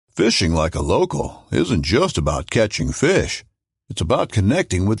Fishing like a local isn't just about catching fish. It's about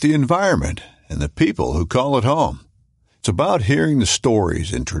connecting with the environment and the people who call it home. It's about hearing the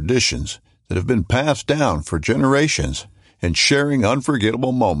stories and traditions that have been passed down for generations and sharing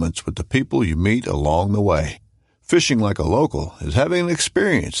unforgettable moments with the people you meet along the way. Fishing like a local is having an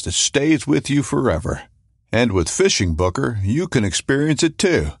experience that stays with you forever. And with Fishing Booker, you can experience it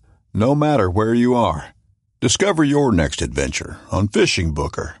too, no matter where you are. Discover your next adventure on Fishing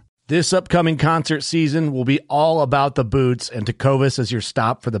Booker. This upcoming concert season will be all about the boots, and Tecovas is your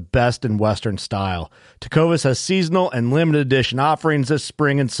stop for the best in Western style. Tecovas has seasonal and limited edition offerings this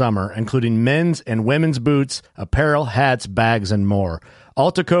spring and summer, including men's and women's boots, apparel, hats, bags, and more.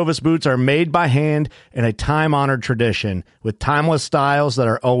 All Tecovas boots are made by hand in a time-honored tradition with timeless styles that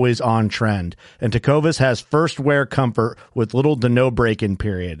are always on trend. And Tecovas has first wear comfort with little to no break-in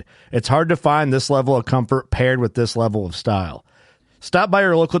period. It's hard to find this level of comfort paired with this level of style. Stop by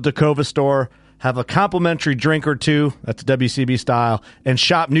your local Tecovas store, have a complimentary drink or two, that's WCB style, and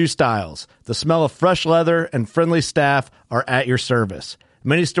shop new styles. The smell of fresh leather and friendly staff are at your service.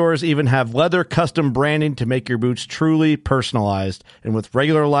 Many stores even have leather custom branding to make your boots truly personalized. And with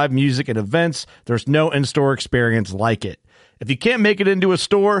regular live music and events, there's no in-store experience like it. If you can't make it into a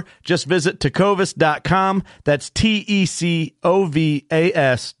store, just visit tecovas.com. That's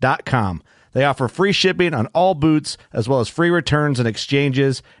TECOVAS.com. They offer free shipping on all boots, as well as free returns and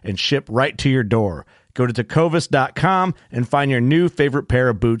exchanges, and ship right to your door. Go to tecovas.com and find your new favorite pair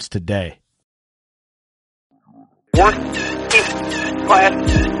of boots today. Class.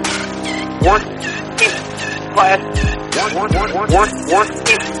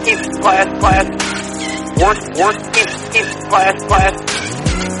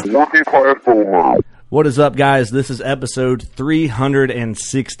 Working class full. What is up, guys? This is episode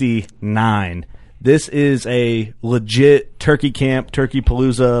 369. This is a legit Turkey Camp, Turkey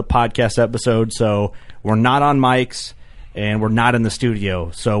Palooza podcast episode, so we're not on mics and we're not in the studio,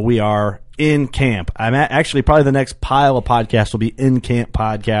 so we are in camp. Actually, probably the next pile of podcasts will be in camp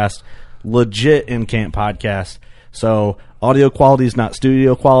podcast, legit in camp podcast. So audio quality is not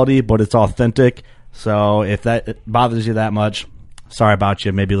studio quality, but it's authentic. So if that bothers you that much, sorry about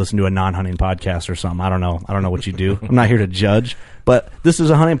you. Maybe listen to a non-hunting podcast or something. I don't know what you do. I'm not here to judge, but this is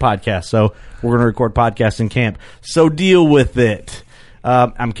a hunting podcast, so we're going to record podcasts in camp. So deal with it.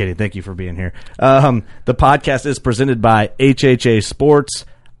 I'm kidding. Thank you for being here. The podcast is presented by HHA Sports.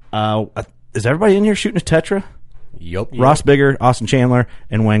 Is everybody in here shooting a Tetra? Yep. Ross Bigger, Austin Chandler,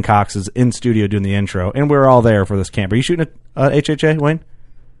 and Wayne Cox is in studio doing the intro, and we're all there for this camp. Are you shooting a HHA, Wayne?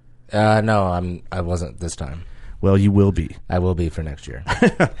 No, I wasn't this time. Well, you will be. I will be for next year.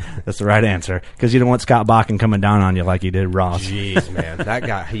 That's the right answer, because you don't want Scott Bakken coming down on you like he did Ross. Jeez, man. That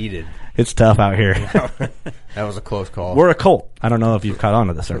got heated. It's tough out here. That was a close call. We're a cult. I don't know if you've caught on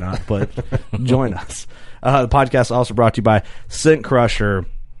to this or not, but join us. The podcast is also brought to you by Scent Crusher,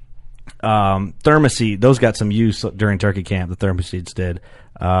 Thermoseed. Those got some use during Turkey Camp. The Thermoseeds did.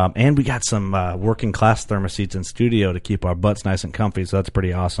 And we got some working class Thermoseeds in studio to keep our butts nice and comfy, so that's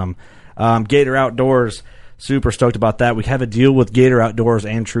pretty awesome. Gator Outdoors. Super stoked about that. We have a deal with Gator Outdoors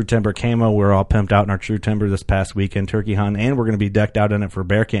and True Timber Camo. We're all pimped out in our True Timber this past weekend, turkey hunt, and we're going to be decked out in it for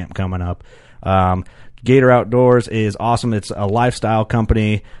Bear Camp coming up. Gator Outdoors is awesome. It's a lifestyle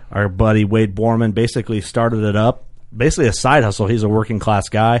company. Our buddy Wade Borman basically started it up. Basically a side hustle. He's a working class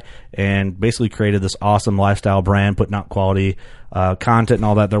guy and basically created this awesome lifestyle brand, putting out quality content and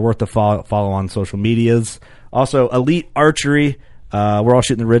all that. They're worth the follow on social medias. Also, Elite Archery. We're all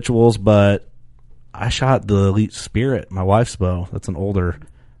shooting the rituals, but I shot the Elite Spirit, my wife's bow. That's an older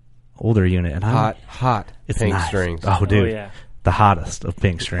unit. And hot it's pink nice. strings. Oh, dude. Oh, yeah. The hottest of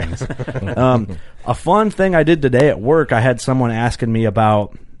pink strings. A fun thing I did today at work, I had someone asking me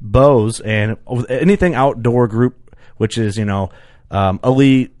about bows and anything outdoor group, which is,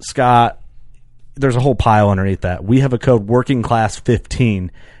 Elite, Scott. There's a whole pile underneath that. We have a code Working Class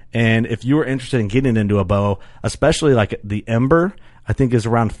 15. And if you are interested in getting into a bow, especially like the Ember, I think is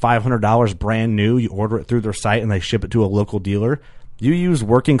around $500 brand new. You order it through their site and they ship it to a local dealer. You use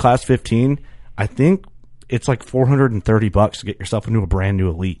Working Class 15, I think it's like $430 to get yourself into a brand new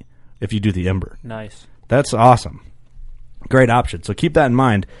Elite if you do the Ember. Nice. That's awesome. Great option. So keep that in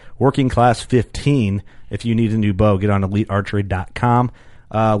mind. Working Class 15, if you need a new bow, get on EliteArchery.com.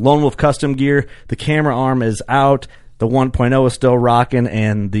 Lone Wolf Custom Gear, the camera arm is out. The 1.0 is still rocking,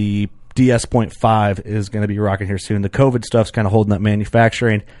 and the DS.5 is going to be rocking here soon. The COVID stuff's kind of holding up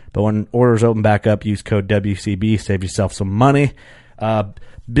manufacturing, but when orders open back up, use code WCB, save yourself some money.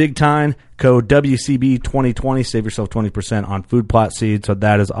 Big Time, code WCB 2020, save yourself 20% on food plot seed, so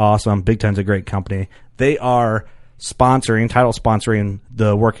that is awesome. Big Time's a great company. They are title sponsoring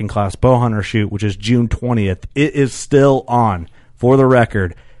the Working Class Bowhunter Shoot, which is June 20th. It is still on. For the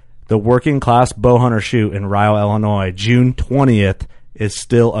record, the Working Class Bowhunter Shoot in Ryle, Illinois, June 20th is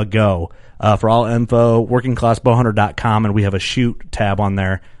still a go. For all info, workingclassbowhunter.com, and we have a shoot tab on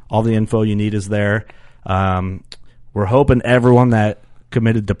there. All the info you need is there. We're hoping everyone that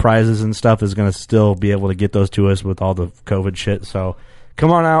committed to prizes and stuff is going to still be able to get those to us with all the COVID shit. So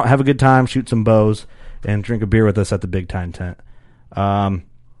come on out, have a good time, shoot some bows, and drink a beer with us at the Big Time Tent.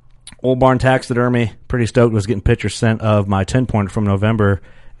 Old Barn Taxidermy, pretty stoked, was getting pictures sent of my 10-pointer from November,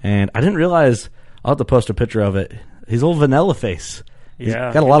 and I didn't realize, I'll have to post a picture of it, his old vanilla face. He's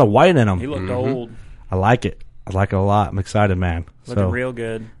got a lot of white in him. He looked old. I like it. I like it a lot. I'm excited, man. Looking real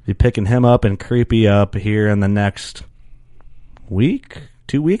good. Be picking him up and Creepy up here in the next week,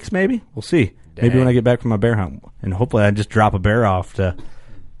 2 weeks maybe. We'll see. Dang. Maybe when I get back from my bear hunt, and hopefully I just drop a bear off to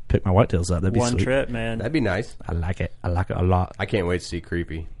pick my whitetails up. That'd be One sweet. trip, man. That'd be nice. I like it. I like it a lot. I can't wait to see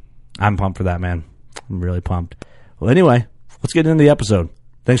Creepy. I'm pumped for that, man. I'm really pumped. Well, anyway, let's get into the episode.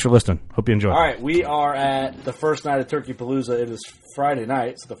 Thanks for listening. Hope you enjoy. All right, we are at the first night of Turkey Palooza. It is Friday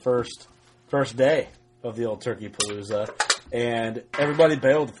night. It's the first day of the old Turkey Palooza, and everybody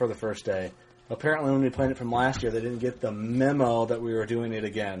bailed for the first day. Apparently, when we planned it from last year, they didn't get the memo that we were doing it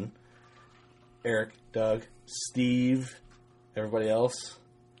again. Eric, Doug, Steve, everybody else.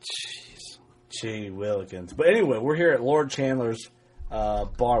 Gee Willikins. But anyway, we're here at Lord Chandler's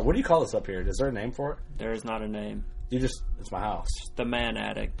bar. What do you call this up here? Is there a name for it? There is not a name. It's my house. The Man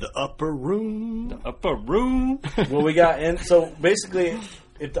Attic. The upper room. The upper room. Well, we got in. So basically,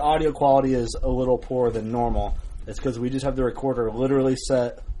 if the audio quality is a little poorer than normal, it's because we just have the recorder literally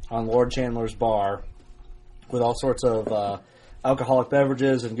set on Lord Chandler's bar with all sorts of alcoholic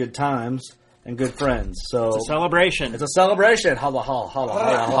beverages and good times and good friends. So It's a celebration. It's a celebration. Holla, holla, holla,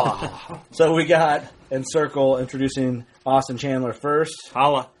 holla, holla. So we got in circle introducing Austin Chandler first.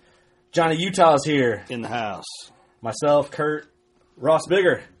 Holla. Johnny Utah's here. In the house. Myself, Kurt, Ross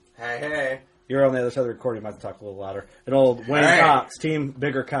Bigger. Hey. You're on the other side of the recording. You might have to talk a little louder. And old Wayne Cox, Team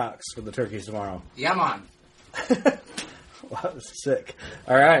Bigger Cox for the turkeys tomorrow. Yeah, man. Wow, that was sick.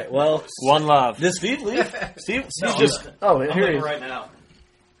 All right, well. One love. Did Steve leave? Steve's just. Oh, here he is. right now.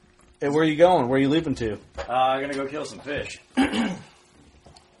 Hey, where are you going? Where are you leaving to? I'm going to go kill some fish. All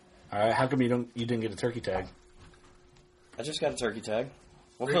right, how come you didn't get a turkey tag? I just got a turkey tag.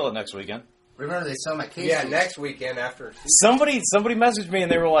 We'll kill it next weekend. Remember they sell my Casey's? Yeah, next weekend after. Somebody messaged me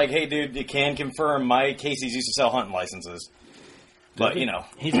and they were like, "Hey, dude, you can confirm my Casey's used to sell hunting licenses." But you know,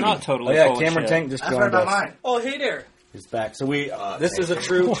 He's not totally Oh yeah, full of Cameron shit. Tank just That's joined right about us. mine. Oh, hey there. He's back. So this is a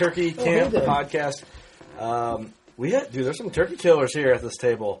true turkey camp podcast. There's some turkey killers here at this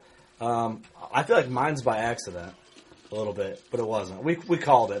table. I feel like mine's by accident a little bit, but it wasn't. We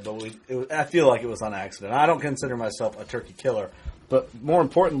called it, but I feel like it was on accident. I don't consider myself a turkey killer, but more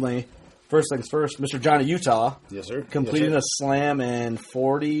importantly, first things first, Mr. Johnny Utah. yes, sir. Completing a slam in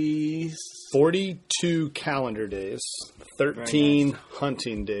 42 calendar days, 13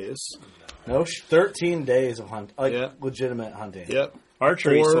 hunting days. 13 days of hunt, Yeah. legitimate hunting. Yep.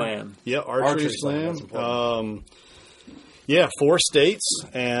 Archery slam. Yeah, archery slam, slam. that's important. 4 states,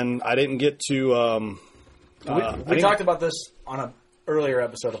 and I didn't get to. We talked about this on an earlier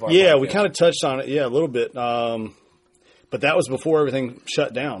episode of our Yeah, podcast. we kind of touched on it. Yeah, a little bit. But that was before everything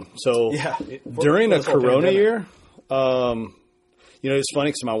shut down. So during a this whole Corona pandemic. year, it's funny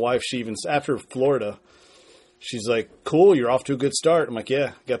because my wife, she even after Florida, she's like, "Cool, you're off to a good start." I'm like,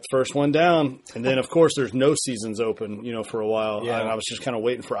 "Yeah, got the first one down." And then of course there's no seasons open, for a while. Yeah. And I was just kind of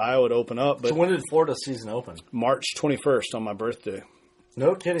waiting for Iowa to open up. But So when did Florida season open? March 21st on my birthday,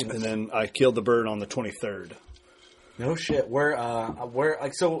 No kidding. and then I killed the bird on the 23rd. No shit.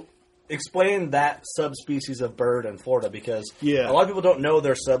 So explain that subspecies of bird in Florida, because Yeah. a lot of people don't know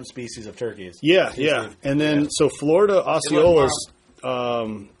their subspecies of turkeys. Yeah. And then, so Florida Osceolas,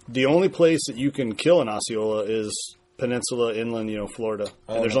 the only place that you can kill an Osceola is Peninsula, inland, Florida.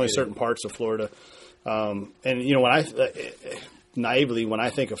 And there's only certain parts of Florida. Naively, when I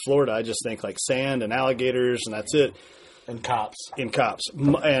think of Florida, I just think like sand and alligators, and that's it. And cops. In cops.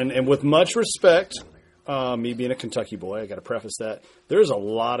 And with much respect, me being a Kentucky boy, I got to preface that, there's a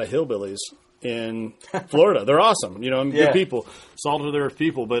lot of hillbillies in Florida. They're awesome. Good people. Salted earth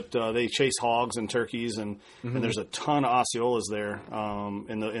people, but they chase hogs and turkeys, and there's a ton of Osceolas there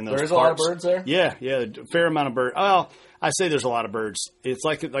in those There's parks. a lot of birds there? Yeah, a fair amount of birds. Well, I say there's a lot of birds. It's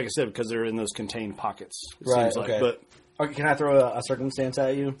like I said, because they're in those contained pockets. It seems like. Okay. But Okay, can I throw a circumstance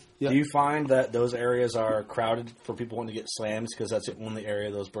at you? Yeah. Do you find that those areas are crowded for people wanting to get slams because that's the only area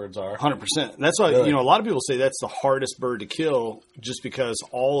those birds are? 100%. That's why Really? a lot of people say that's the hardest bird to kill, just because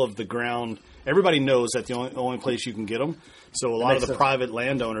all of the ground everybody knows that the only place you can get them. So a lot of the sense. private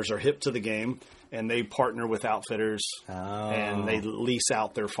landowners are hip to the game, and they partner with outfitters, and they lease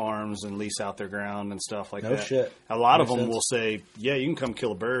out their farms and lease out their ground and stuff like that. Shit. A lot of Makes them sense. will say, yeah, you can come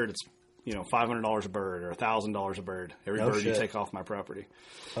kill a bird. It's $500 a bird or $1,000 a bird. Every bird you shit. take off my property.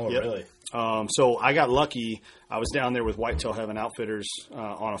 Oh, Yep. really? So I got lucky. I was down there with Whitetail Heaven Outfitters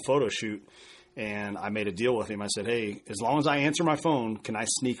on a photo shoot, and I made a deal with him. I said, hey, as long as I answer my phone, can I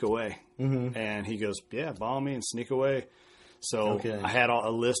sneak away? Mm-hmm. And he goes, yeah, by all means, sneak away. So I had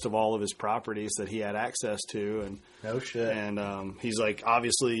a list of all of his properties that he had access to. And, No shit. And he's like,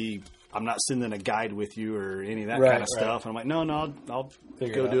 obviously, I'm not sending a guide with you or any of that Right, kind of stuff. And I'm like, no, I'll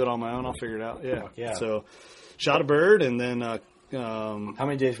Figure go it do out. it on my own. I'll figure it out. Yeah. yeah. So shot a bird, and then How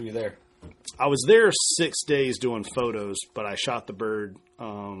many days were you there? I was there 6 days doing photos, but I shot the bird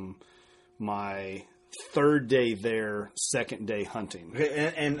my third day there, second day hunting.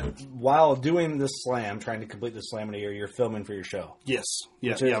 Okay, and while doing this slam, trying to complete the slam in a year, you're filming for your show. Yes,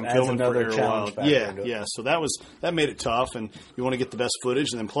 yeah, Which is- I'm adds filming for another Arrow challenge Wild. factor Yeah, into it. yeah. So that made it tough, and you want to get the best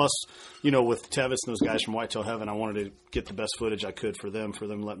footage, and then plus, with Tevis and those guys from Whitetail Heaven, I wanted to get the best footage I could for them to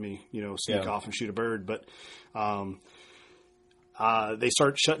let me, sneak off and shoot a bird, but. They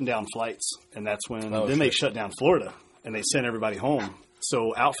start shutting down flights, and that's when they shut down Florida, and they sent everybody home.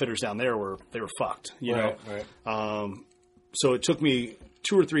 So outfitters down there were fucked, you know. Right. So it took me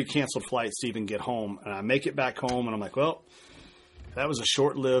 2 or 3 canceled flights to even get home, and I make it back home, and I'm like, well, that was a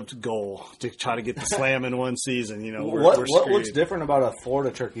short-lived goal to try to get the slam in one season. We're What screwed. looks different about a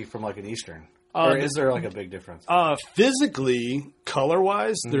Florida turkey from like an Eastern? Or is there like a big difference? Physically,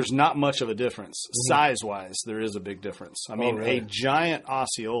 color-wise, Mm-hmm. there's not much of a difference. Size-wise, there is a big difference. I mean, really? a giant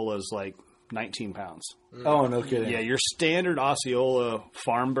Osceola is like 19 pounds. Oh, no kidding. Yeah, your standard Osceola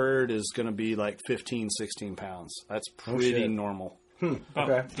farm bird is going to be like 15, 16 pounds. That's pretty shit. normal.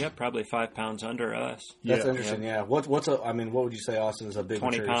 Okay. Yeah, probably 5 pounds under us. That's Yeah. interesting. Yeah. What would you say, Austin, is a big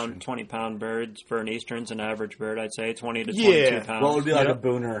 20 mature pound, Eastern? 20 pound birds for an Eastern's an average bird. I'd say 20 to Yeah. 22 pounds. What would be like Yep. a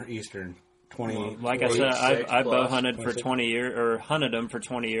Booner Eastern? 20. Like I said, I bow hunted for 26. 20 years, or hunted them for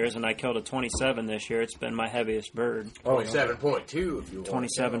 20 years, and I killed a 27 this year. It's been my heaviest bird. 27.2 if you want.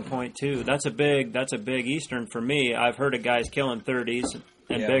 27.2. That's a big Eastern for me. I've heard of guys killing 30s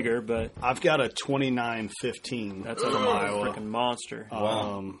and bigger, but I've got a 29.15. that's a from Iowa. freaking monster.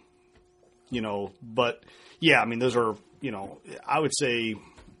 But yeah, I mean, those are, I would say,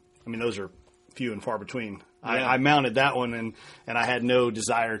 those are few and far between. Yeah. I mounted that one, and I had no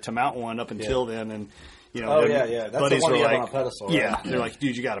desire to mount one up until then, and Oh, then yeah. That's buddies the one were you have like, on a pedestal, right? yeah, they're like,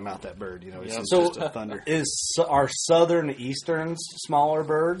 dude, you got to mount that bird. It's So just a thunder. are Southern Easterns smaller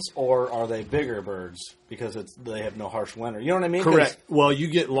birds, or are they bigger birds because they have no harsh winter? You know what I mean? 'Cause- Correct. Well, you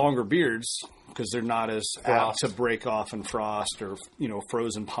get longer beards because they're not as apt Frost. to break off in frost or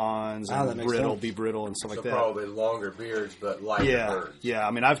frozen ponds that and makes sense. be brittle and stuff So like that. probably longer beards, but lighter Yeah, birds. yeah.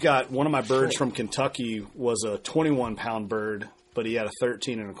 I mean, I've got one of my birds from Kentucky was a 21-pound bird, but he had a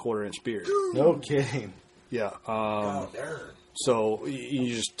 13.25-inch beard. No kidding. Yeah. Oh, darn. So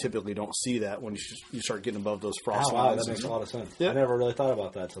you just typically don't see that when you start getting above those frost Oh, wow, lines. that makes a lot of sense. Yeah. I never really thought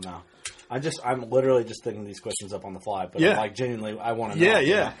about that till now. I'm literally just thinking these questions up on the fly, but Yeah. I'm like genuinely, I want to know.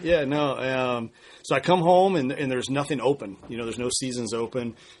 Yeah. No. So I come home and there's nothing open. There's no seasons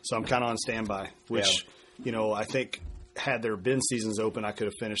open, so I'm kind of on standby. Which, I think had there been seasons open, I could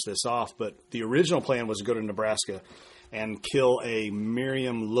have finished this off. But the original plan was to go to Nebraska and kill a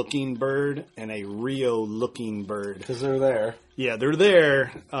Merriam-looking bird and a Rio-looking bird. Because they're there. Yeah, they're there.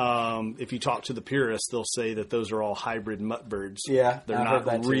 If you talk to the purists, they'll say that those are all hybrid mutt birds. Yeah, they're I've heard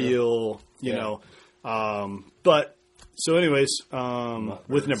that not too. real. But so, anyways,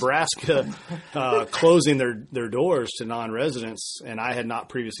 with Nebraska closing their doors to non-residents, and I had not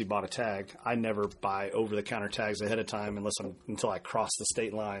previously bought a tag. I never buy over-the-counter tags ahead of time until I cross the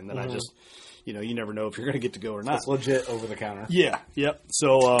state line. Then I just, you never know if you're going to get to go or not. It's legit over the counter. Yeah, yep.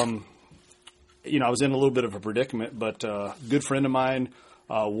 So, I was in a little bit of a predicament, but a good friend of mine,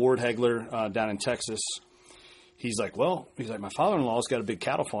 Ward Hegler, down in Texas, he's like, my father-in-law's got a big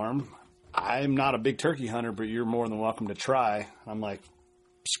cattle farm. I'm not a big turkey hunter, but you're more than welcome to try. I'm like,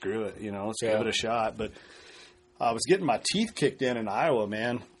 screw it, let's give it a shot. But I was getting my teeth kicked in Iowa,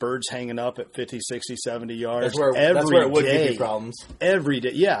 man. Birds hanging up at 50, 60, 70 yards. That's where it would give you problems. Every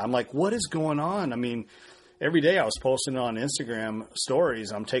day. Yeah, I'm like, what is going on? I mean, every day I was posting on Instagram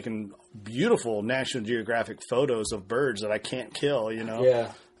stories. I'm taking beautiful National Geographic photos of birds that I can't kill,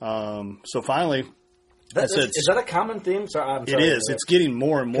 Yeah. So finally, I said, Is that a common theme? Sorry, I'm it sorry. is. It's getting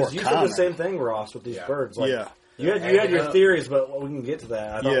more and more Because you common. said the same thing, Ross, with these birds. Like, Yeah. You had your theories, but we can get to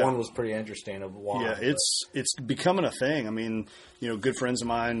that. I thought one was pretty interesting of why. Yeah, it's becoming a thing. I mean, good friends of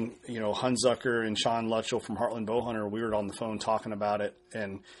mine, Hunzucker and Sean Lutchell from Heartland Bowhunter, we were on the phone talking about it,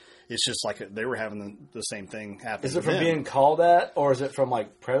 and it's just like they were having the same thing happen. Is it from being called at, or is it from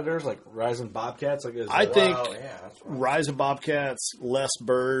like predators, like rising bobcats? I think rising bobcats, less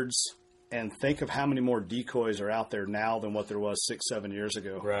birds, and think of how many more decoys are out there now than what there was 6-7 years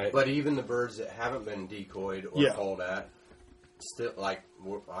ago. Right. But even the birds that haven't been decoyed or called at, still, like,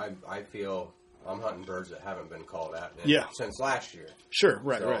 I feel I'm hunting birds that haven't been called at since last year. Sure,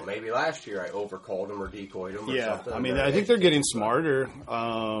 right, so maybe last year I overcalled them or decoyed them or something. I mean, I think they're getting smarter,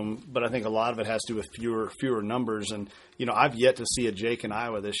 but I think a lot of it has to do with fewer numbers. And, I've yet to see a Jake in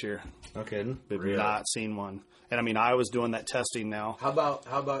Iowa this year. No kidding. I've not seen one. And, I mean, Iowa's doing that testing now. How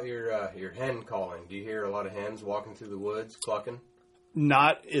about your hen calling? Do you hear a lot of hens walking through the woods clucking?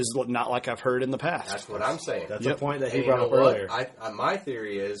 Not like I've heard in the past. That's what I'm saying. That's a point that he brought up earlier. My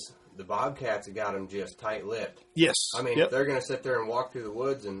theory is the bobcats have got them just tight-lipped. Yes. I mean, if they're going to sit there and walk through the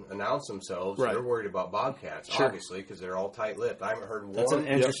woods and announce themselves, they're worried about bobcats, obviously, because they're all tight-lipped. I haven't heard one. That's an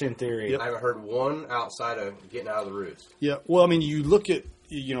interesting theory. I haven't heard one outside of getting out of the roost. Yeah. Well, I mean, you look at,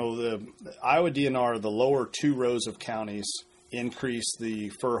 the Iowa DNR, the lower 2 rows of counties increase the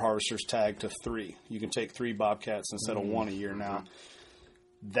fur harvesters tag to 3. You can take 3 bobcats instead of 1 a year now.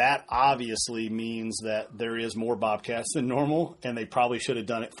 That obviously means that there is more bobcats than normal, and they probably should have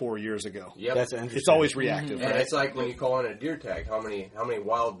done it 4 years ago. Yep. That's interesting. It's always reactive, right? And it's like when you call in a deer tag, how many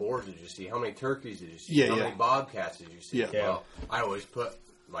wild boars did you see? How many turkeys did you see? How many bobcats did you see? Yeah. Well, I always put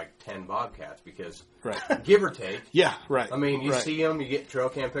like 10 bobcats because right. give or take. Yeah, right. I mean, you see them, you get trail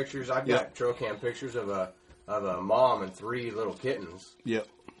cam pictures. I've got trail cam pictures of a mom and 3 little kittens. Yep.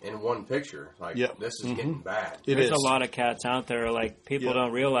 In one picture. Like, this is getting bad. There's a lot of cats out there. Like, people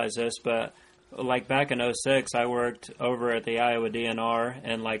don't realize this, but like back in 2006, I worked over at the Iowa DNR,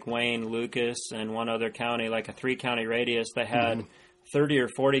 and like Wayne, Lucas, and one other county, like a 3-county radius, they had 30 or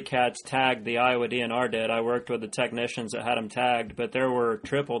 40 cats tagged. The Iowa DNR did. I worked with the technicians that had them tagged, but there were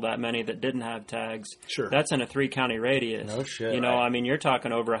triple that many that didn't have tags. Sure. That's in a 3-county radius. No shit. I mean, you're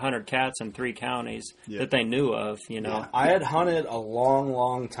talking over 100 cats in 3 counties that they knew of, Yeah. I had hunted a long,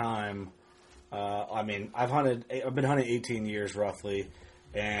 long time. I mean, I've been hunting 18 years roughly,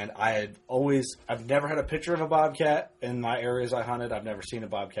 and I've never had a picture of a bobcat in my areas I hunted. I've never seen a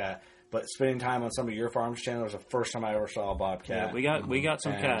bobcat. But spending time on some of your farms channel was the first time I ever saw a bobcat. Yeah, we got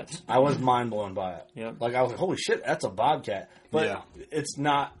some cats. I was mind blown by it. Yep. Like, I was like, holy shit, that's a bobcat. But it's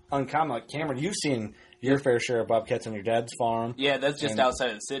not uncommon. Like, Cameron, you've seen your fair share of bobcats on your dad's farm. Yeah, that's just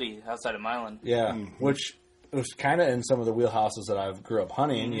outside of the city, outside of Milan. Yeah, which was kind of in some of the wheelhouses that I grew up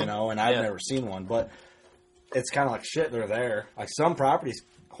hunting, and I've never seen one. But it's kind of like, shit, they're there. Like, some properties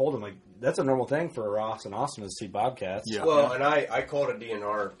hold them. Like, that's a normal thing for Ross and Austin to see bobcats. Yeah. Well, and I called a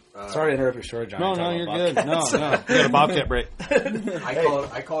DNR. Sorry to interrupt your story, John. No, you're good. No. We got a bobcat break.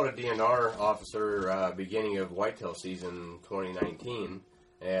 I called a DNR officer beginning of whitetail season 2019,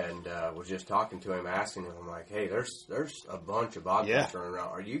 and was just talking to him, asking him, I'm like, hey, there's a bunch of bobcats running around.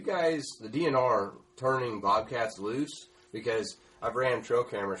 Are you guys, the DNR, turning bobcats loose? Because I've ran trail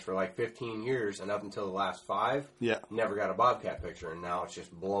cameras for like 15 years, and up until the last 5, never got a bobcat picture, and now it's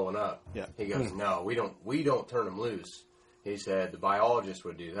just blowing up. Yeah. He goes, no, we don't turn them loose. He said the biologist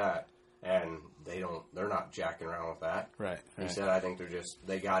would do that, and they're not jacking around with that. Right. He said, I think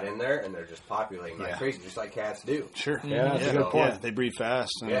they got in there, and they're just populating like crazy, just like cats do. Sure. Yeah, that's a good point. Yeah, they breed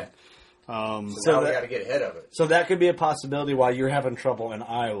fast. Yeah. So now we got to get ahead of it. So that could be a possibility while you're having trouble in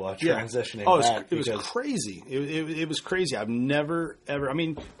Iowa transitioning back. It was crazy. It was crazy. I've never, ever... I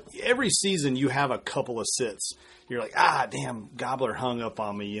mean, every season you have a couple of sits. You're like, damn, gobbler hung up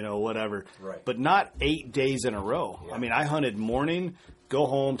on me, whatever. Right. But not 8 days in a row. Yeah. I mean, I hunted morning, go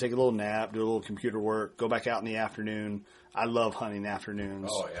home, take a little nap, do a little computer work, go back out in the afternoon. I love hunting afternoons.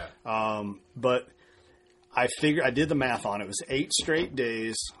 Oh, yeah. But... I did the math on it. It was 8 straight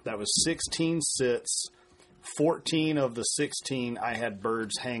days. That was 16 sits. 14 of the 16, I had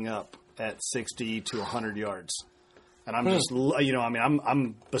birds hang up at 60 to 100 yards. And I'm just,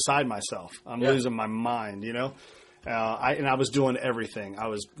 I'm beside myself. I'm losing my mind, and I was doing everything. I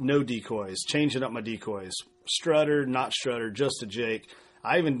was no decoys, changing up my decoys, strutter, not strutter, just a Jake.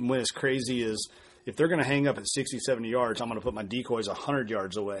 I even went as crazy as if they're going to hang up at 60, 70 yards, I'm going to put my decoys 100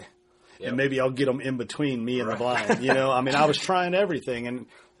 yards away. And maybe I'll get them in between me and the blind. I mean, I was trying everything, and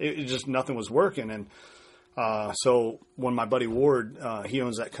it just nothing was working. And so when my buddy Ward, he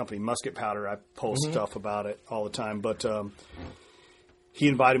owns that company, Musket Powder, I post stuff about it all the time. But he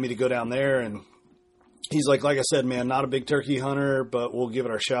invited me to go down there, and he's like I said, man, not a big turkey hunter, but we'll give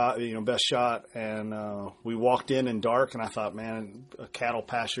it our shot, best shot. And we walked in dark, and I thought, man, a cattle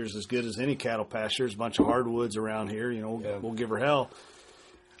pasture is as good as any cattle pasture. There's a bunch of hardwoods around here. We'll give her hell.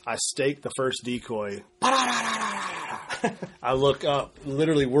 I staked the first decoy. I look up.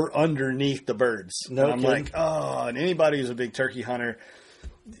 Literally, we're underneath the birds. No and I'm kidding. like, oh, and anybody who's a big turkey hunter,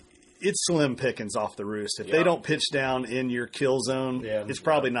 it's slim pickings off the roost. If they don't pitch down in your kill zone, it's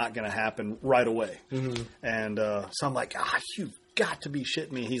probably not going to happen right away. Mm-hmm. And so I'm like, you've got to be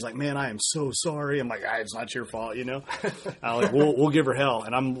shitting me. He's like, man, I am so sorry. I'm like, it's not your fault, I'm like, we'll give her hell.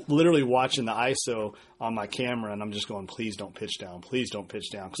 And I'm literally watching the ISO on my camera, and I'm just going, please don't pitch down. Please don't pitch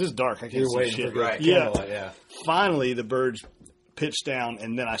down. Because it's dark. I can't see shit. Right. Yeah. Finally, the birds pitch down,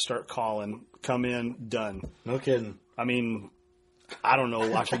 and then I start calling, come in, done. No kidding. I mean, I don't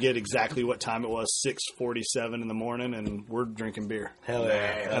know. I forget exactly what time it was, 6:47 in the morning, and we're drinking beer. Hell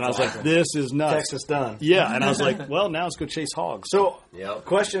yeah. And I was like, this is nuts. Texas done. Yeah. And I was like, well, now let's go chase hogs. So,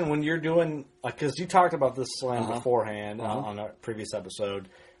 question, when you're doing, because you talked about this slam beforehand on a previous episode.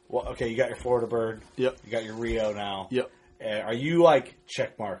 Well, okay, you got your Florida bird. Yep. You got your Rio now. Yep. Are you like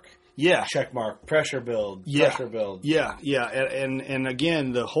check mark? Yeah. Check mark. Pressure build. Yeah. Pressure build. Yeah. Yeah. And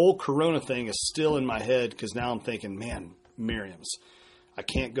again, the whole Corona thing is still in my head because now I'm thinking, man, Merriam's. I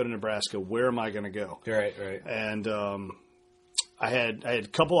can't go to Nebraska. Where am I going to go? Right. And I had a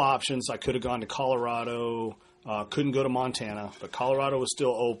couple options. I could have gone to Colorado. Couldn't go to Montana, but Colorado was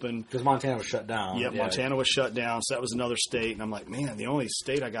still open. Because Montana was shut down. Yeah, Montana was shut down, so that was another state. And I'm like, man, the only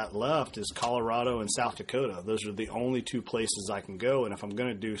state I got left is Colorado and South Dakota. Those are the only two places I can go. And if I'm going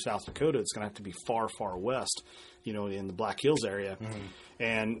to do South Dakota, it's going to have to be far, far west, in the Black Hills area. Mm-hmm.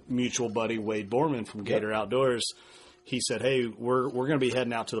 And mutual buddy Wade Borman from Gator Outdoors, he said, hey, we're going to be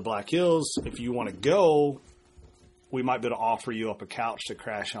heading out to the Black Hills. If you want to go, we might be able to offer you up a couch to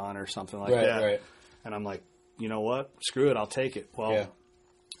crash on or something like that. Right. And I'm like, you know what? Screw it. I'll take it. Well,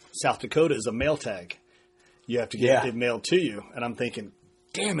 South Dakota is a mail tag. You have to get it mailed to you. And I'm thinking,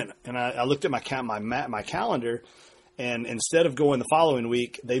 damn it. And I looked at my calendar, and instead of going the following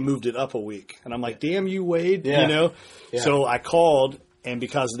week, they moved it up a week. And I'm like, damn you, Wade. Yeah. So I called. And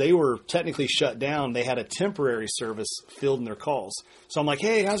because they were technically shut down, they had a temporary service fielding their calls. So I'm like,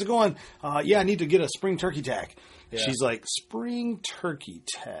 hey, how's it going? I need to get a spring turkey tag. Yeah. She's like, spring turkey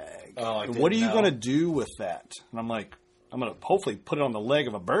tag? What are you going to do with that? And I'm like, I'm going to hopefully put it on the leg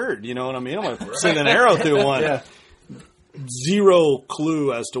of a bird. You know what I mean? I'm going to send an arrow through one. Yeah. Zero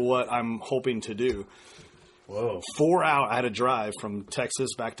clue as to what I'm hoping to do. Whoa. 4 hours. I had to drive from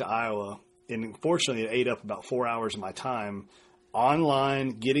Texas back to Iowa. And unfortunately, it ate up about 4 hours of my time. Online,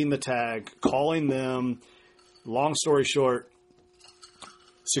 getting the tag, calling them, long story short,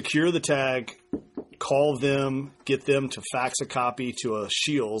 secure the tag, call them, get them to fax a copy to a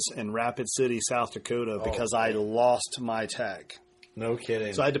Shields in Rapid City, South Dakota, because I lost my tag. No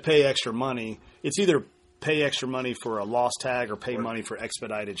kidding. So I had to pay extra money. It's either pay extra money for a lost tag or pay money for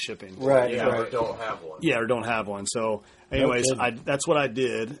expedited shipping. Right. Or don't have one. Yeah, or don't have one. So anyways, that's what I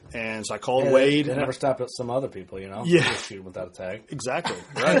did. And so I called Wade. They never stopped at some other people, Yeah. Just shoot without a tag. Exactly.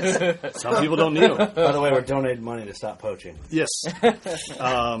 Right. Some people don't need them. By the way, we're donating money to stop poaching. Yes.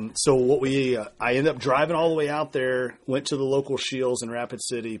 So what I ended up driving all the way out there, went to the local Shields in Rapid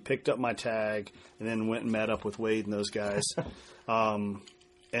City, picked up my tag, and then went and met up with Wade and those guys.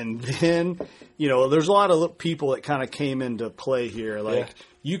 And then, there's a lot of people that kind of came into play here. Like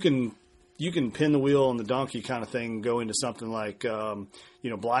you can pin the wheel on the donkey kind of thing, go into something like,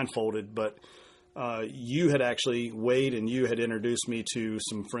 blindfolded. But you had actually, Wade and you had introduced me to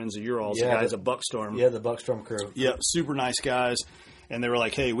some friends of your all's, the guys at Buckstorm. Yeah, the Buckstorm crew. Yeah, super nice guys. And they were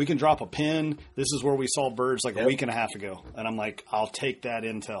like, hey, we can drop a pin. This is where we saw birds a week and a half ago. And I'm like, I'll take that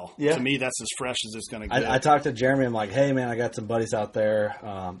intel. Yeah. To me, that's as fresh as it's going to get. I talked to Jeremy. I'm like, hey, man, I got some buddies out there.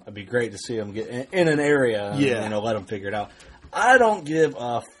 It'd be great to see them get in an area and let them figure it out. I don't give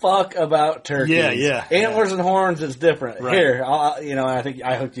a fuck about turkeys. Yeah. Antlers and horns is different. Right. Here, I think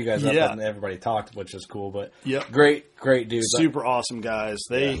I hooked you guys up and everybody talked, which is cool. But great dudes. Super awesome guys.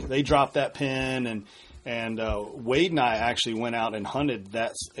 They dropped that pin and Wade and I actually went out and hunted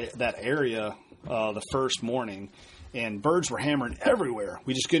that area the first morning, and birds were hammering everywhere.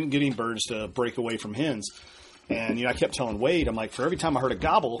 We just couldn't get any birds to break away from hens. And I kept telling Wade, I'm like, for every time I heard a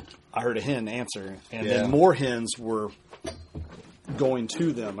gobble, I heard a hen answer, and then more hens were going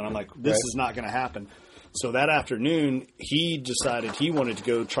to them. And I'm like, this is not going to happen. So that afternoon, he decided he wanted to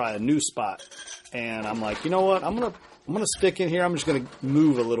go try a new spot, and I'm like, you know what? I'm gonna stick in here. I'm just gonna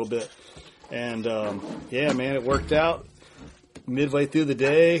move a little bit. And, man, it worked out. Midway through the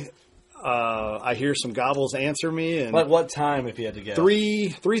day, I hear some gobbles answer me. And like what time if you had to guess?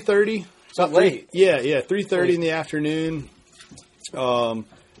 3:30. So late. Yeah, 3:30 in the afternoon.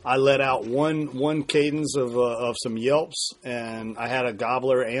 I let out one cadence of some yelps, and I had a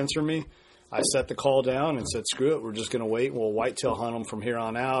gobbler answer me. I set the call down and said, screw it, we're just going to wait. We'll whitetail hunt them from here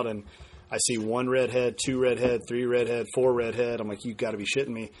on out. And I see 1 redhead, 2 redhead, 3 redhead, 4 redhead. I'm like, you got to be shitting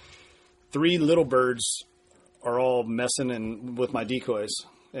me. 3 little birds are all messing with my decoys.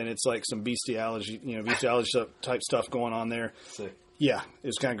 And it's like some bestiality type stuff going on there. Sick. Yeah, it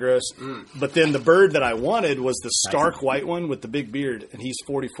was kind of gross. But then the bird that I wanted was the stark white one with the big beard, and he's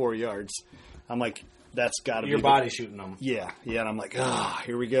 44 yards. I'm like, that's got to be your body shooting them. Yeah, and I'm like,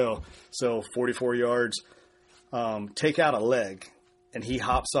 here we go. So 44 yards, take out a leg, and he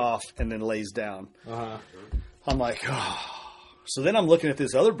hops off and then lays down. I'm like, So then I'm looking at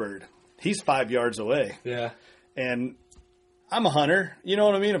this other bird. He's 5 yards away. Yeah. And I'm a hunter, you know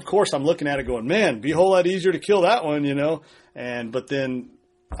what I mean? Of course, I'm looking at it going, man, it'd be a whole lot easier to kill that one, you know? But then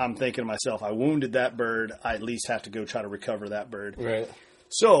I'm thinking to myself, I wounded that bird. I at least have to go try to recover that bird. Right.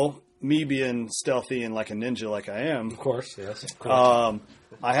 So, me being stealthy and like a ninja like I am. Of course, yes. Of course.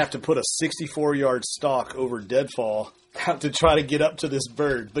 I have to put a 64-yard stalk over deadfall to try to get up to this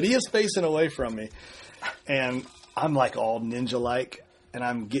bird. But he is facing away from me. And I'm like all ninja-like. And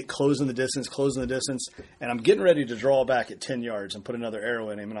I'm closing the distance, and I'm getting ready to draw back at 10 yards and put another arrow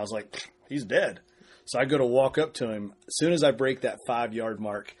in him. And I was like, he's dead. So I go to walk up to him. As soon as I break that 5-yard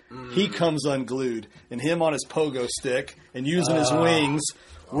mark, he comes unglued. And him on his pogo stick and using his wings,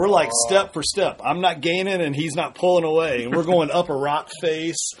 we're like step for step. I'm not gaining, and he's not pulling away. And we're going up a rock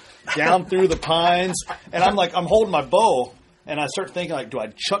face, down through the pines. And I'm holding my bow. And I start thinking, like, do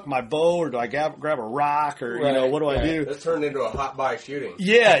I chuck my bow or do I grab a rock or, what do I do? It turned into a hot buy shooting.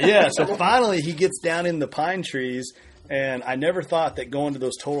 Yeah. So finally he gets down in the pine trees, and I never thought that going to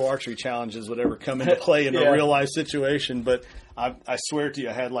those total archery challenges would ever come into play in a real life situation. But I swear to you,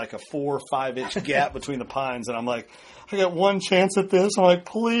 I had like a 4 or 5 inch gap between the pines, and I'm like, I got one chance at this. I'm like,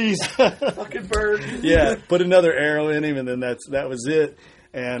 please. Fucking bird. Yeah, put another arrow in him, and then that was it.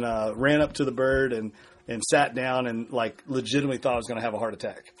 And ran up to the bird and sat down and like legitimately thought I was going to have a heart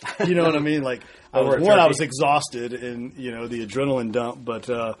attack. You know what I mean? Like I was exhausted and the adrenaline dump, but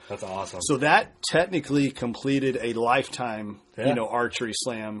that's awesome. So that technically completed a lifetime, archery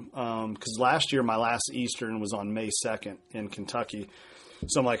slam. Cause last year my last Eastern was on May 2nd in Kentucky.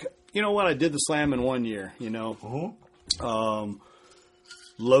 So I'm like, you know what? I did the slam in 1 year,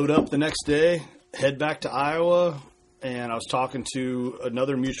 load up the next day, head back to Iowa. And I was talking to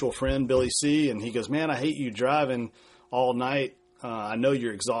another mutual friend, Billy C., and he goes, man, I hate you driving all night. I know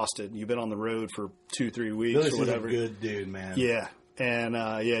you're exhausted. You've been on the road for 2-3 weeks Billy or whatever. Billy's a good dude, man. Yeah. And,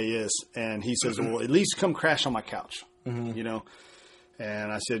 he is. And he says, well, at least come crash on my couch, And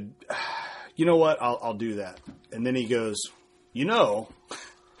I said, you know what? I'll do that. And then he goes, you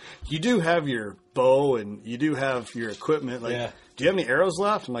do have your bow and you do have your equipment. Like, do you have any arrows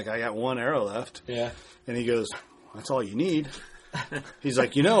left? I'm like, I got 1 arrow left. Yeah. And he goes, that's all you need. He's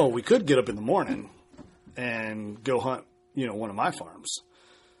like, we could get up in the morning and go hunt, one of my farms.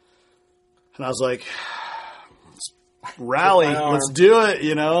 And I was like, rally, let's do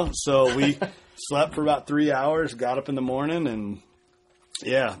it, So we slept for about 3 hours, got up in the morning, and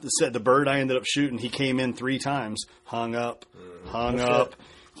the bird I ended up shooting, he came in 3 times, hung up.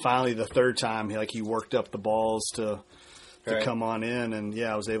 Finally, the 3rd time, he worked up the balls to come on in, and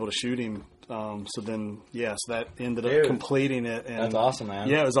I was able to shoot him. So that ended up completing it. And that's awesome, man.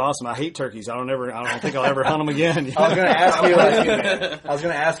 Yeah, it was awesome. I hate turkeys. I don't think I'll ever hunt them again. I was going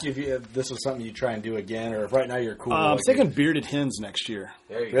to ask you if this was something you try and do again, or if right now you're cool. I'm thinking bearded hens next year.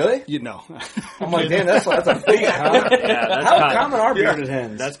 Really? I'm like, damn, that's a big huh? Yeah, how common are bearded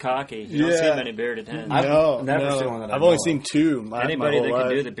hens? That's cocky. You don't see many bearded hens. I've never seen one that I've only seen 2. Anybody that can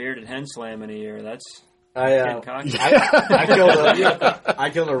do the bearded hen slam in a year, that's... I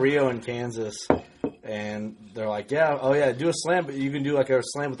killed a Rio in Kansas, and they're like, do a slam, but you can do like a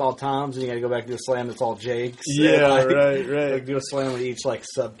slam with all toms, and you got to go back and do a slam that's all jakes. Yeah, right. Like do a slam with each like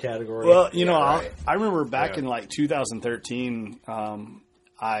subcategory. Well, I remember back in like 2013,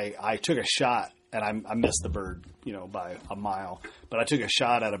 I took a shot, and I missed the bird, by a mile, but I took a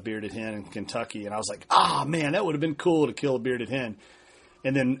shot at a bearded hen in Kentucky, and I was like, man, that would have been cool to kill a bearded hen.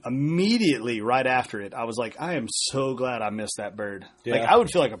 And then immediately right after it, I was like, I am so glad I missed that bird. Yeah. Like, I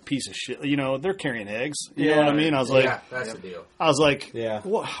would feel like a piece of shit. They're carrying eggs. You know what I mean? I was like, that's the deal. I was like,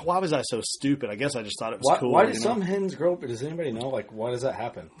 why was I so stupid? I guess I just thought it was cool. Why do some hens grow up? Does anybody know? Like, why does that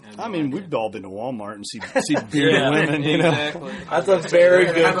happen? I mean, we've all been to Walmart and see bearded women, Exactly. That's a very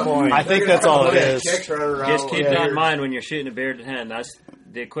good point. I think that's all it is. Just keep that in mind when you're shooting a bearded hen.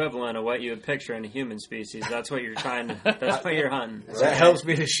 the equivalent of what you would picture in a human species. That's what you're trying to. That's what you're hunting. That helps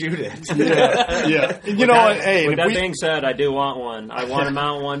me to shoot it. Yeah. You know what? Hey, with that being said, I do want one. I want to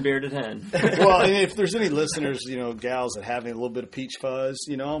mount one bearded hen. Well, and if there's any listeners, gals that have a little bit of peach fuzz,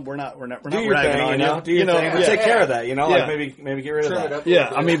 we're not ragging on you. Do your thing. Yeah. Take care of that. Yeah. Like maybe get rid of that.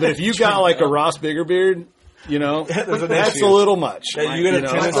 Yeah, I mean, but if you got like a Ross Biggerbeard, that's a little much. Yeah, you get a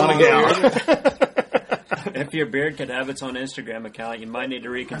tennis on a gal. If your beard could have its own Instagram account, you might need to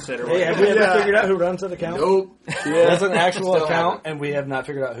reconsider. Hey, have we ever figured out who runs that account? Nope. That's an actual account, and we have not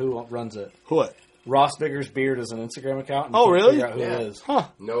figured out who runs it. What? Ross Bigger's Beard is an Instagram account. And oh, really? Figure out who it is. Huh.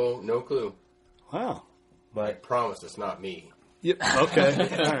 No clue. Wow. But I promise it's not me. Yep. Okay.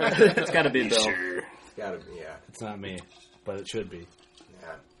 All right. It's got to be Bill. Sure. It's got to be, yeah. It's not me, but it should be.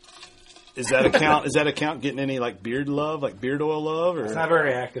 Yeah. Is that account getting any like beard love, like beard oil love? Or? It's not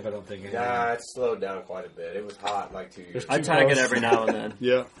very active, I don't think. Anymore. Nah, it's slowed down quite a bit. It was hot like 2 years. I tag it every now and then.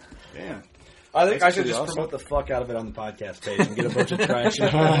 Yeah. Yeah. I think I should just awesome. promote the fuck out of it on the podcast page and get a bunch of trash.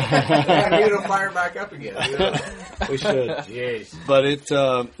 Yeah, it'll fire back up again. We should. Jeez. But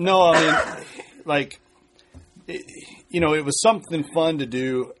no, I mean, like, it was something fun to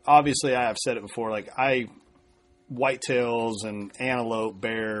do. Obviously, I have said it before. Like, whitetails and antelope,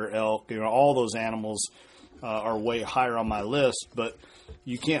 bear, elk, all those animals are way higher on my list. But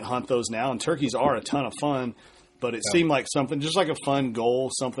you can't hunt those now, and turkeys are a ton of fun. But it seemed like something, just like a fun goal,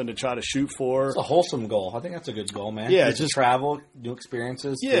 something to try to shoot for. It's a wholesome goal. I think that's a good goal, man. Yeah, just travel, new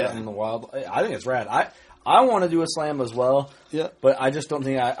experiences, yeah, in the wild. I think it's rad. I want to do a slam as well. Yeah, but I just don't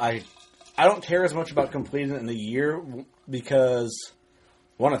think I don't care as much about completing it in the year because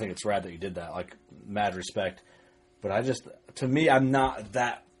one, I think it's rad that you did that. Like, mad respect. But to me, I'm not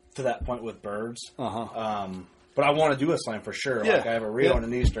to that point with birds. But I want to do a slam for sure. Yeah. Like, I have a Rio and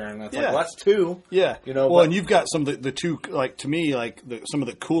an Eastern. And it's like, well, that's 2. Yeah. Well, and you've got some of the two, like, to me, like, some of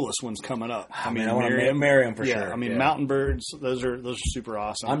the coolest ones coming up. I mean, I want to marry them for sure. I mean, mountain birds, those are super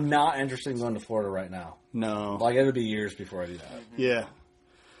awesome. I'm not interested in going to Florida right now. No. Like, it'll be years before I do that. Yeah.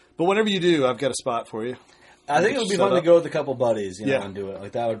 But whenever you do, I've got a spot for you. I think it would be fun to go with a couple buddies, and do it.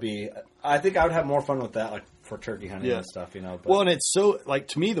 Like, that would be, I think I would have more fun with that, like, for turkey hunting and stuff, But. Well, and it's so, like,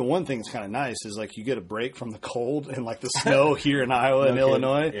 to me, the one thing that's kind of nice is, like, you get a break from the cold and, like, the snow here in Iowa and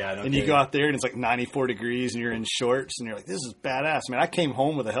Illinois. Yeah, and you go out there and it's, like, 94 degrees and you're in shorts and you're like, this is badass. I mean, I came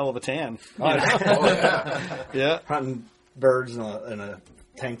home with a hell of a tan. Yeah. Hunting birds in a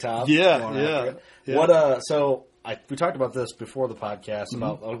tank top. Yeah. What, so, we talked about this before the podcast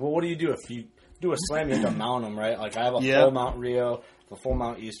about, like, well, what do you do if you do a slam, you have to mount them, right? Like, I have a full mount Rio, a full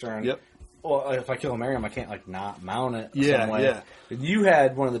mount Eastern. Yep. Well, if I kill a Merriam, I can't, like, not mount it. Yeah. You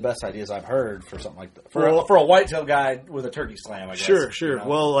had one of the best ideas I've heard for something like that. For a whitetail guy with a turkey slam, I guess. Sure.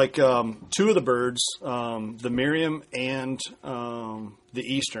 Well, like, 2 of the birds, the Merriam and the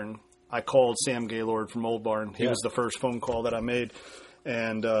Eastern, I called Sam Gaylord from Old Barn. He was the first phone call that I made.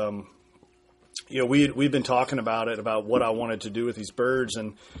 And, we've been talking about what I wanted to do with these birds,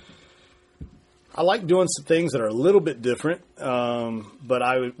 and I like doing some things that are a little bit different, but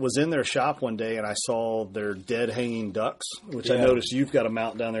I was in their shop one day and I saw their dead hanging ducks, which I noticed you've got a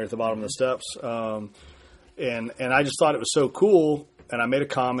mount down there at the bottom of the steps. And I just thought it was so cool, and I made a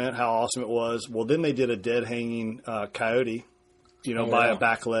comment how awesome it was. Well, then they did a dead hanging coyote, by a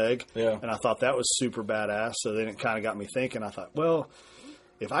back leg, and I thought that was super badass. So then it kind of got me thinking. I thought, well,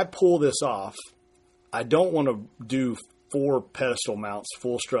 if I pull this off, I don't want to do 4 pedestal mounts,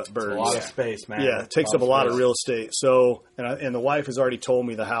 full strut birds. It's a lot of space, man. Yeah, it takes up a lot of real estate. So, and the wife has already told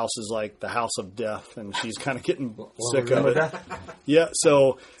me the house is like the house of death, and she's kind of getting sick of it. Yeah,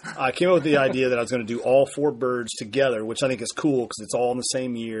 so I came up with the idea that I was going to do all 4 birds together, which I think is cool because it's all in the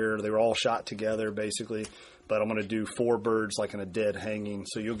same year. They were all shot together, basically. But I'm going to do 4 birds like in a dead hanging.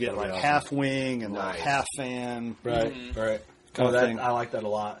 So you'll get like half wing and like half fan. Right. Kind of thing. I like that a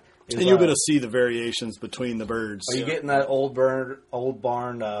lot. And you'll be able to see the variations between the birds. Are you getting that old barn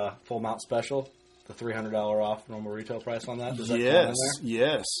full mount special? The $300 off normal retail price on that? Does that count in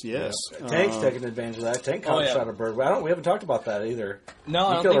there? Yes. Tank's taking advantage of that. Tank shot a bird. We haven't talked about that either. No,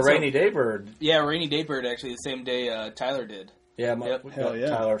 I don't killed think a rainy day bird. Yeah, rainy day bird actually the same day Tyler did. Yeah, hell yeah.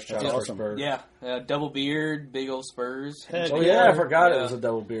 Tyler's shot That's first awesome. bird. Yeah, double beard, big old spurs. I forgot it was a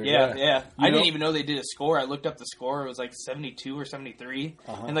double beard. Yeah. I didn't even know they did a score. I looked up the score. It was like 72 or 73.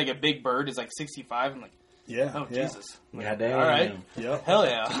 And like a big bird is like 65. I'm like, Jesus. Yeah, damn. All right. Yep. Hell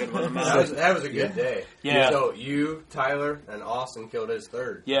yeah. That was a good day. Yeah. So you, Tyler, and Austin killed his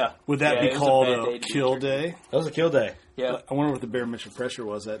third. Yeah. Would that be called a kill day? That was a kill day. Yeah. I wonder what the barometric pressure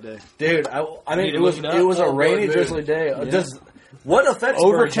was that day. Dude, I mean, it was a rainy, drizzly day. What affects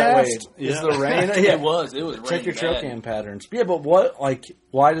birds that way? Overcast. Is the rain? It was Check your trail bad. cam patterns. Yeah, but what? Like,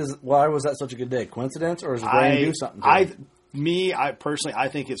 why was that such a good day? Coincidence, or does rain do something? To it? I personally, I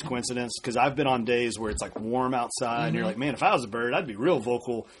think it's coincidence because I've been on days where it's like warm outside, and you're like, man, if I was a bird, I'd be real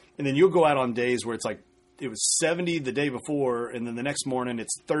vocal. And then you'll go out on days where it's like it was 70 the day before, and then the next morning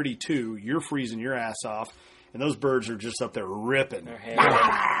it's 32. You're freezing your ass off, and those birds are just up there ripping. They're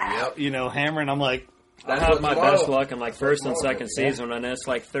hammering. Yep. You know, hammering. I'm like, I have my best luck in like first and second season when it's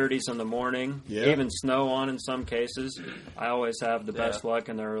like 30s in the morning, Yeah. even snow on in some cases. I always have the best luck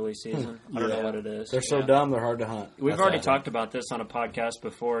in the early season. I don't know what it is. They're so dumb, they're hard to hunt. We've That's already awesome. talked about this on a podcast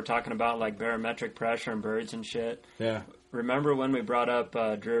before, talking about like barometric pressure and birds and shit. Yeah. Remember when we brought up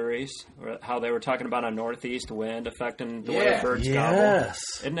Drury's, how they were talking about a northeast wind affecting the way the birds gobble? Yes.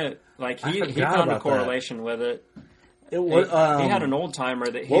 Isn't it like I he forgot found a about correlation with it? It was, He had an old timer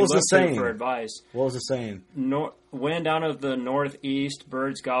that he what was the looked to saying? for advice. What was it saying? Wind out of the northeast,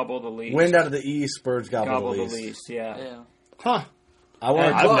 birds gobble the least. Wind out of the east, birds gobble the least. Yeah. huh? I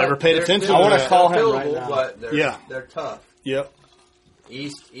want I've never paid attention to I wanna that. call him Killable, right now. But they're tough. Yep.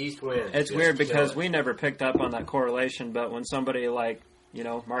 East wind. It's just weird kill because it. we never picked up on that correlation, but when somebody like,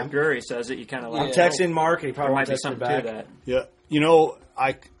 Mark Drury says it, you kind of like, I'm texting Mark, and he there probably might be texted something back. to that. Yeah. You know,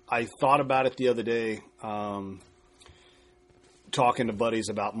 I thought about it the other day, talking to buddies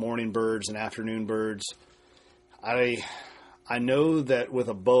about morning birds and afternoon birds. I know that with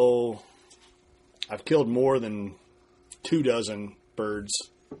a bow, I've killed more than 24 birds,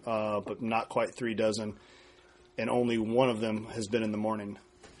 but not quite 36, and only one of them has been in the morning.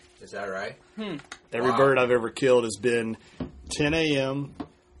 Is that right? Every bird I've ever killed has been 10 a.m.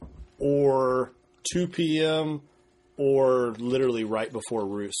 or 2 p.m. or literally right before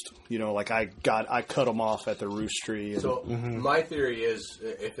roost. Like I cut them off at the roost tree. And, So my theory is,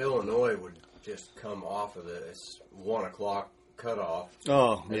 if Illinois would just come off of this 1 o'clock cutoff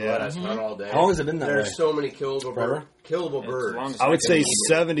oh and yeah, let us hunt all day. How long has it been that way? There's so many killable Forever? birds. long as I would say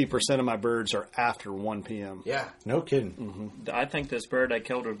can 70% of my birds are after 1 p.m. Yeah. No kidding. I think this bird I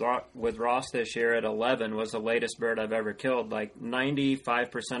killed with Ross this year at 11 was the latest bird I've ever killed. Like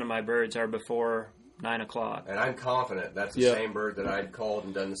 95% of my birds are before 9 o'clock. And I'm confident that's the Yeah. same bird that I'd called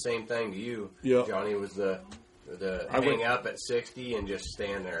and done the same thing to you. Yeah. Johnny was the hang up at 60 and just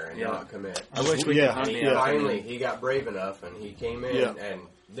stand there and not commit. I wish we Yeah. could hunt And the he afternoon. finally, he got brave enough and he came in Yeah. and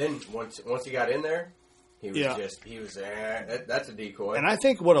then once he got in there, he was that's a decoy. And I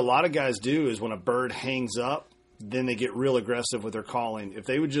think what a lot of guys do is when a bird hangs up, then they get real aggressive with their calling. If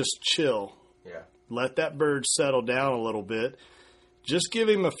they would just chill, let that bird settle down a little bit, just give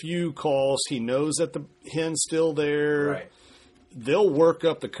him a few calls. He knows that the hen's still there. Right. They'll work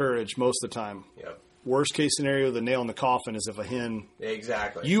up the courage most of the time. Yep. Worst case scenario, the nail in the coffin is if a hen,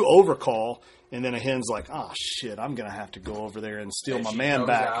 Exactly. you overcall, and then a hen's like, oh, shit, I'm going to have to go over there and steal And my she man comes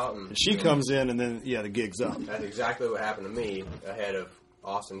back. out and- And she comes in, and then, the gig's up. That's exactly what happened to me ahead of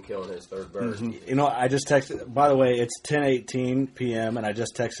Austin killing his third bird. I just texted. By the way, it's 10:18 p.m. and I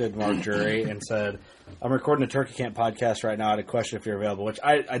just texted Mark Drury and said, "I'm recording a Turkey Camp podcast right now. I had a question if you're available." Which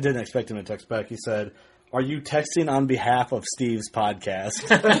I didn't expect him to text back. He said, "Are you texting on behalf of Steve's podcast?"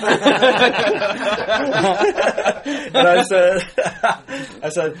 And I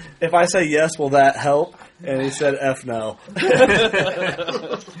said, "If I say yes, will that help?" And he said, "F no."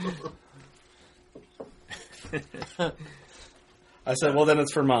 I said, "Well, then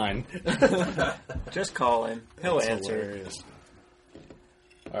it's for mine." Just call him. He'll That's answer. hilarious.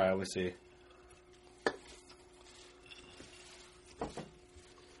 All right, we see.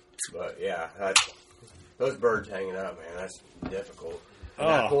 But yeah, those birds hanging up, man, that's difficult. And Oh.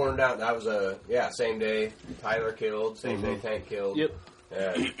 that pouring down, that was same day Tyler killed, same day Tank killed. Yep.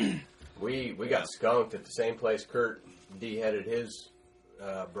 We got skunked at the same place Kurt de-headed his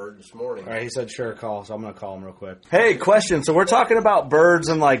bird this morning. All right, he said sure, call, so I'm going to call him real quick. Hey, question. So we're talking about birds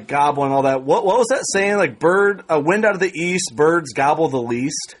and, like, gobbling and all that. What was that saying? Like, wind out of the east, birds gobble the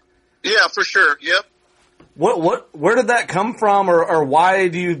least? Yeah, for sure. Yep. Where did that come from, or why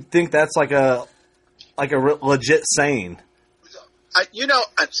do you think that's like a legit saying? I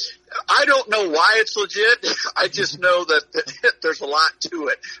don't know why it's legit. I just know that there's a lot to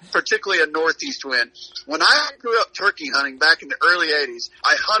it, particularly a northeast wind. When I grew up turkey hunting back in the early 80s,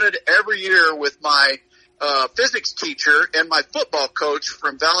 I hunted every year with my physics teacher and my football coach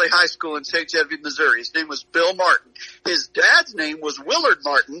from Valley High School in St. Genevieve, Missouri. His name was Bill Martin. His dad's name was Willard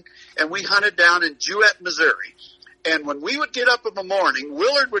Martin, and we hunted down in Jewett, Missouri. And when we would get up in the morning,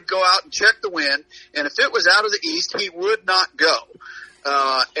 Willard would go out and check the wind, and if it was out of the east, he would not go.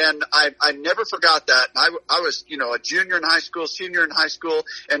 And I never forgot that. And I was, a junior in high school, senior in high school,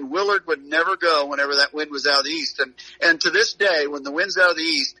 and Willard would never go whenever that wind was out of the east. And to this day, when the wind's out of the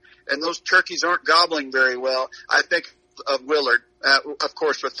east and those turkeys aren't gobbling very well, I think of Willard, of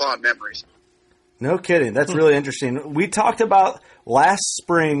course, with fond memories. No kidding. That's really interesting. We talked about last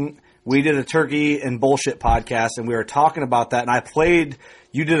spring, we did a turkey and bullshit podcast, and we were talking about that, and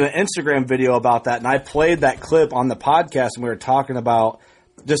you did an Instagram video about that, and I played that clip on the podcast, and we were talking about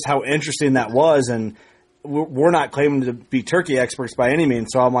just how interesting that was, and we're not claiming to be turkey experts by any means,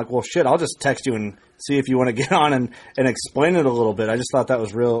 so I'm like, well, shit, I'll just text you and see if you want to get on and explain it a little bit. I just thought that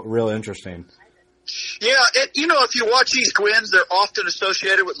was real interesting. Yeah, if you watch east winds, they're often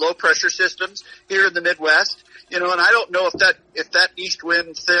associated with low pressure systems here in the Midwest. And I don't know if that east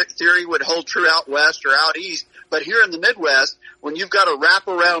wind theory would hold true out west or out east, but here in the Midwest, when you've got a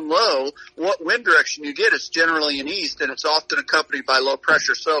wraparound low, what wind direction you get is generally an east, and it's often accompanied by low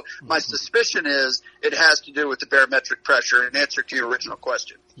pressure. So my suspicion is it has to do with the barometric pressure, in answer to your original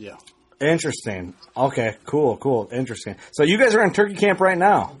question. Yeah. Interesting. Okay, cool, interesting. So you guys are in turkey camp right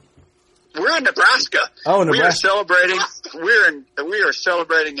now? We're in Nebraska. Oh, Nebraska. We are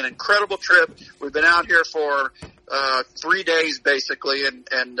celebrating an incredible trip. We've been out here for 3 days basically,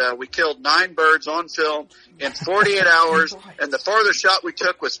 and we killed 9 birds on film in 48 hours. And the farthest shot we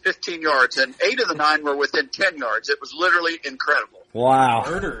took was 15 yards, and 8 of the 9 were within 10 yards. It was literally incredible. Wow,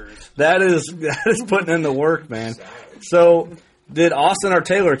 that is putting in the work, man. So, did Austin or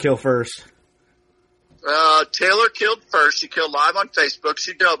Taylor kill first? Taylor killed first. She killed live on Facebook.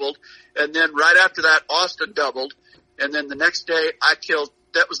 She doubled. And then right after that, Austin doubled. And then the next day, I killed.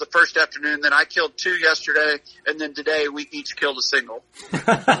 That was the first afternoon. Then I killed 2 yesterday. And then today, we each killed a single.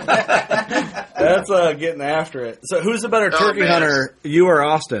 That's getting after it. So who's the better turkey hunter, you or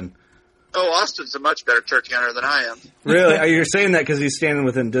Austin? Oh, Austin's a much better turkey hunter than I am. Really? You're saying that because he's standing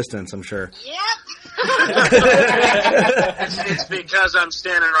within distance, I'm sure. Yep. It's because I'm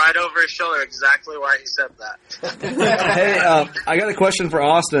standing right over his shoulder. Exactly why he said that. Hey, I got a question for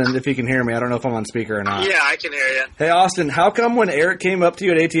Austin, if he can hear me. I don't know if I'm on speaker or not. Yeah, I can hear you. Hey, Austin, how come when Eric came up to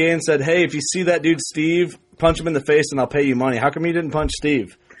you at ATA and said, hey, if you see that dude Steve, punch him in the face and I'll pay you money, how come you didn't punch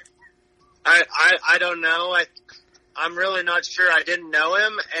Steve? I don't know. I'm really not sure. I didn't know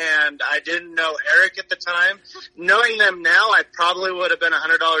him, and I didn't know Eric at the time. Knowing them now, I probably would have been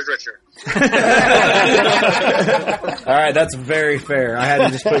 $100 richer. All right, that's very fair. I had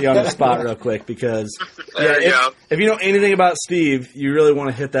to just put you on the spot real quick because if you know anything about Steve, you really want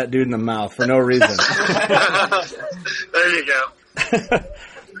to hit that dude in the mouth for no reason. There you go.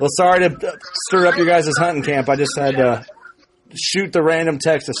 Well, sorry to stir up your guys' hunting camp. I just had to shoot the random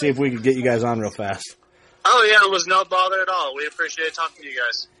text to see if we could get you guys on real fast. Oh, yeah, it was no bother at all. We appreciate talking to you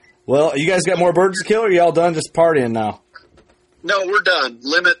guys. Well, you guys got more birds to kill, or are y'all done just partying now? No, we're done.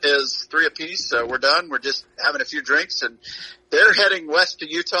 Limit is 3 apiece, so we're done. We're just having a few drinks, and they're heading west to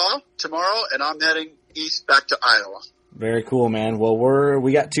Utah tomorrow, and I'm heading east back to Iowa. Very cool, man. Well,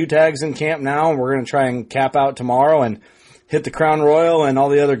 we got 2 tags in camp now, and we're going to try and cap out tomorrow and hit the Crown Royal and all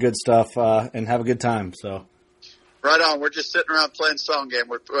the other good stuff and have a good time. So, right on. We're just sitting around playing song game.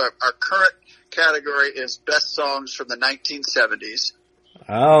 Our current category is best songs from the 1970s.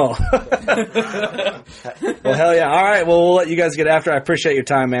 Oh. Well, hell yeah. All right. Well, we'll let you guys get after it. I appreciate your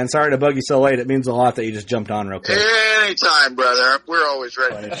time, man. Sorry to bug you so late. It means a lot that you just jumped on real quick. Anytime, brother. We're always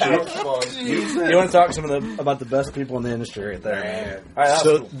ready. You want to talk about the best people in the industry right there, man. All right,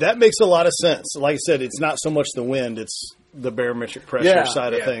 so that makes a lot of sense. Like I said, it's not so much the wind, it's the barometric pressure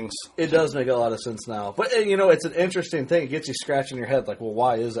side of things. It does make a lot of sense now. But, it's an interesting thing. It gets you scratching your head like, well,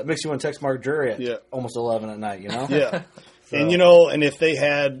 why is that? It makes you want to text Mark Drury at almost 11 at night, Yeah. So. And, and if they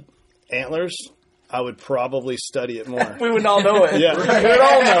had antlers, I would probably study it more. We would all know it. Yeah. We would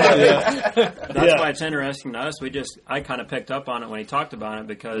all know it. That's why it's interesting to us. I kind of picked up on it when he talked about it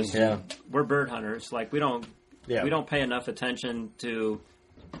because we're bird hunters. Like, we don't pay enough attention to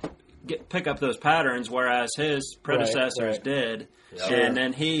pick up those patterns, whereas his predecessors did. Yeah. And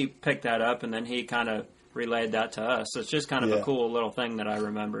then he picked that up, and then he kind of relayed that to us. So it's just kind of a cool little thing that I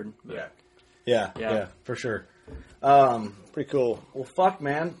remembered. But, yeah, for sure. Pretty cool. Well, fuck,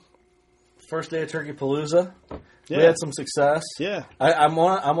 man. First day of Turkey Palooza. Yeah. We had some success. Yeah. I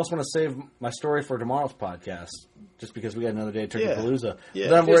almost want to save my story for tomorrow's podcast, just because we got another day of Turkey Palooza. Yeah.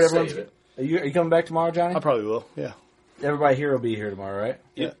 Then I'm worried everyone's. Are you coming back tomorrow, Johnny? I probably will. Yeah. Everybody here will be here tomorrow, right?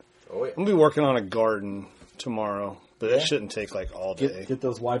 Yeah. Oh, yeah. I'm gonna be working on a garden tomorrow But it shouldn't take like all day. Get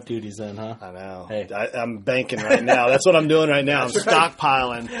those wipe duties in, huh? I know. Hey. I'm banking right now. That's what I'm doing right now. I'm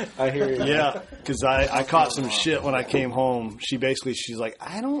stockpiling. I hear you. Yeah, because I caught some shit when I came home. She's like,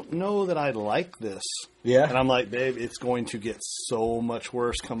 I don't know that I like this. Yeah. And I'm like, babe, it's going to get so much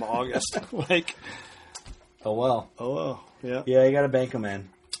worse come August. Like, oh well. Yeah. Yeah, you got to bank them in.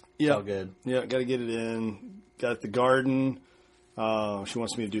 Yeah. All good. Yeah, got to get it in. Got the garden. She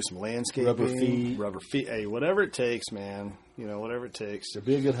wants me to do some landscaping. Rubber feet. Hey, whatever it takes, man. Whatever it takes. To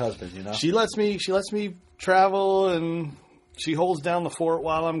be a good husband, She lets me travel, and she holds down the fort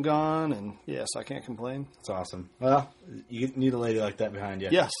while I'm gone, and yes, I can't complain. That's awesome. Well, you need a lady like that behind you.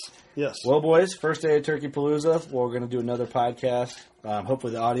 Yes. Well, boys, first day of Turkey Palooza. We're going to do another podcast.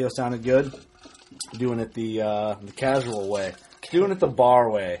 Hopefully the audio sounded good. Doing it the casual way. Doing it the bar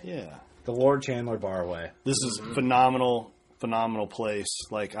way. Yeah. The Lord Chandler bar way. This is phenomenal place.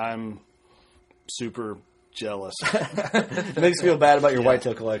 Like, I'm super jealous. It makes me feel bad about your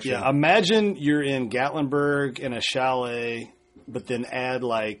whitetail collection. Yeah, imagine you're in Gatlinburg in a chalet, but then add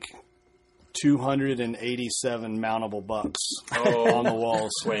like 287 mountable bucks on the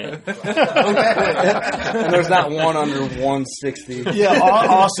walls. Wait. And there's not one under 160. Yeah,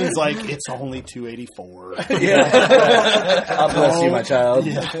 Austin's like, it's only 284. Yeah. God bless you, my child.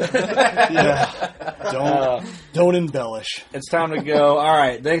 Yeah. Don't embellish. It's time to go. All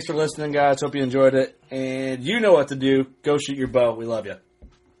right. Thanks for listening, guys. Hope you enjoyed it. And you know what to do. Go shoot your bow. We love you.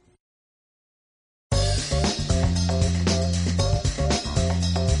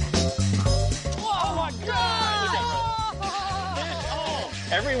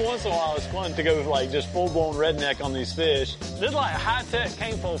 Every once in a while, it's fun to go like just full-blown redneck on these fish. This is like high-tech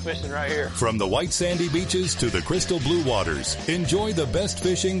cane pole fishing right here. From the white sandy beaches to the crystal blue waters, enjoy the best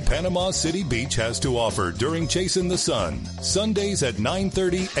fishing Panama City Beach has to offer during Chasing the Sun. Sundays at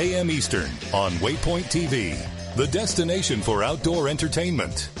 9:30 a.m. Eastern on Waypoint TV, the destination for outdoor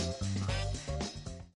entertainment.